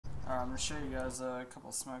I'm going to show you guys a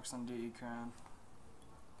couple smokes on DE Crown.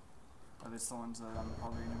 At least the ones that I'm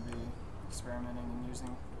probably going to be experimenting and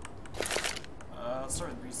using. Let's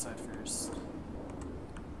start with B-side first.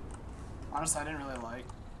 Honestly, I didn't really like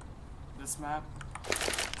this map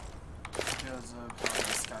because of how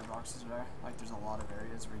the skyboxes are. Like, there's a lot of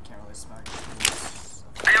areas where you can't really smoke.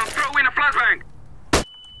 I am throwing a flashbang!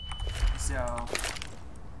 You see how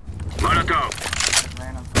Molotov!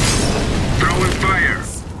 random Throwing fire!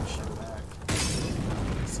 shit back.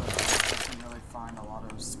 So I couldn't really find a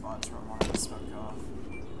lot of spots where I wanted to smoke off.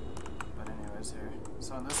 But anyways, here.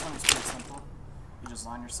 So this one is pretty simple. You just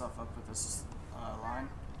line yourself up with this line,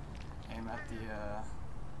 aim at the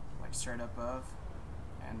like straight up above,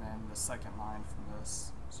 and then the second line from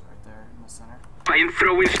this is right there in the center. I am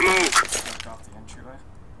throwing smoke! Smoke off the entryway.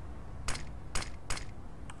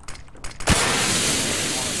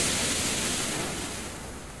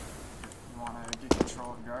 You want to get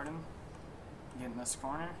control of the garden, get in this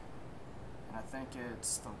corner, and I think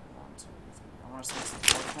it's the 1, 2, 3. I want to say it's the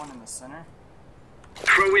fourth one in the center.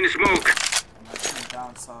 Throwing smoke! And that should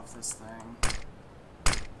bounce off this thing.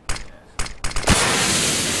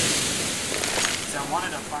 See, I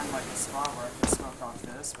wanted to find like a spot where I could smoke off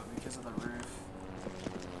this, but because of the roof,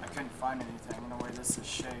 I couldn't find anything. And the way this is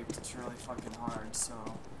shaped, it's really fucking hard. So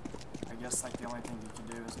I guess like the only thing you could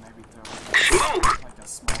do is maybe throw like a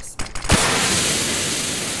small smoke.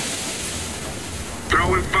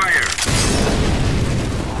 Throwing fire!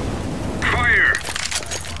 Fire!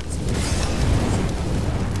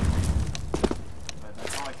 But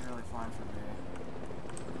that's all I could really find for B.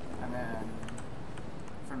 And then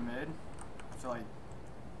for mid, I feel like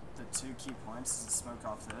the two key points is to smoke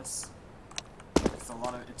off this. It's a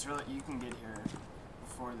lot of, it's really, you can get here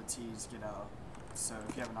before the T's get out. So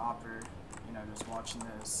if you have an opper, you know, just watching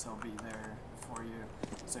this, he'll be there before you.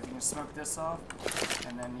 So if you can smoke this off,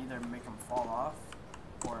 and then either make them fall off,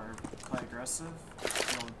 or play aggressive,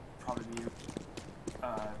 you'll probably be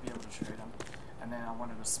able to trade them. And then I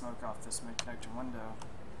wanted to smoke off this mid-connector window.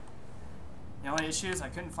 The only issue is I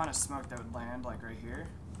couldn't find a smoke that would land like right here,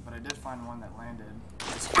 but I did find one that landed.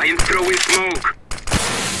 I am throwing smoke!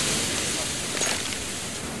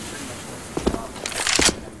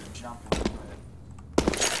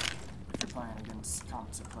 If you're playing against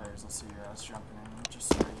competent players, I'll see your ass jumping in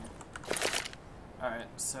just for you. Alright,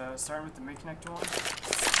 so starting with the mid-connector one,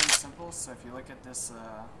 it's pretty simple. So if you look at this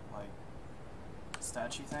like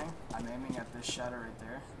statue thing, I'm aiming at this shadow right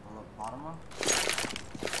there, the bottom one.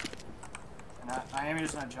 And I am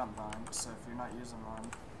using a jump vine, so if you're not using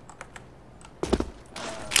one,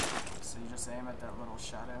 so you just aim at that little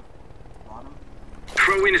shadow at the bottom.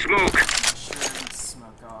 Throwing smoke! Make sure it's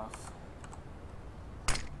smoke off.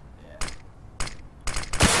 Yeah.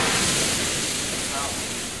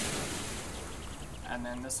 And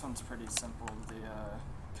then this one's pretty simple, the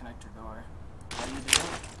connector door. All you do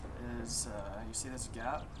is, you see this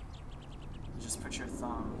gap? You just put your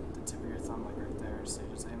thumb, the tip of your thumb like right there, so you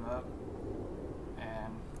just aim up,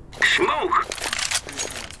 and... Smoke! Pretty sure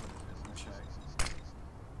that's what it is, let me check.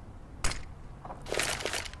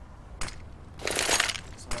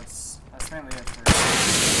 So that's mainly it for...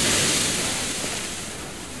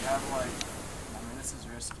 You have like, I mean this is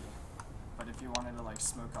risky, but if you wanted to like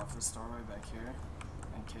smoke off this doorway back here,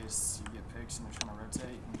 in case you get picks and they're trying to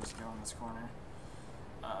rotate, you can just go in this corner.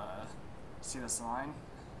 See this line?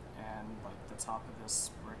 And like the top of this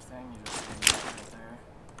brick thing, you just aim it right there,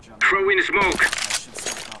 jump Throwing in, smoke! that should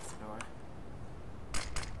smoke off the door.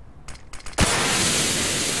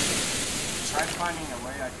 Tried finding a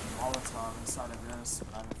way I could Molotov inside of this,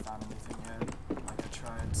 but I haven't found anything yet. Like I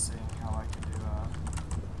tried seeing how I could do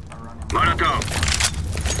a running Molotov!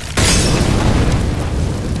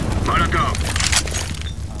 Molotov!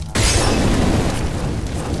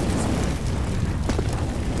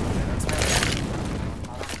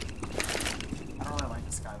 I don't really like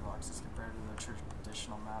the skyboxes compared to the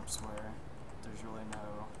traditional maps where there's really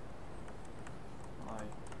no,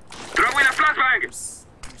 like, Throwing a flashbang! there's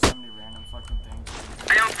so many random fucking things.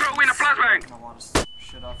 I am throwing a flashbang! A lot of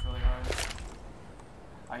shit off really hard.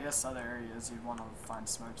 I guess other areas you'd want to find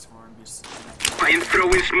smokes for and be. I am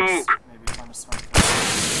throwing smoke! Maybe find a smoke.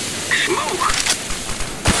 Smoke!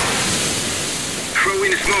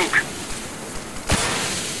 Throwing smoke!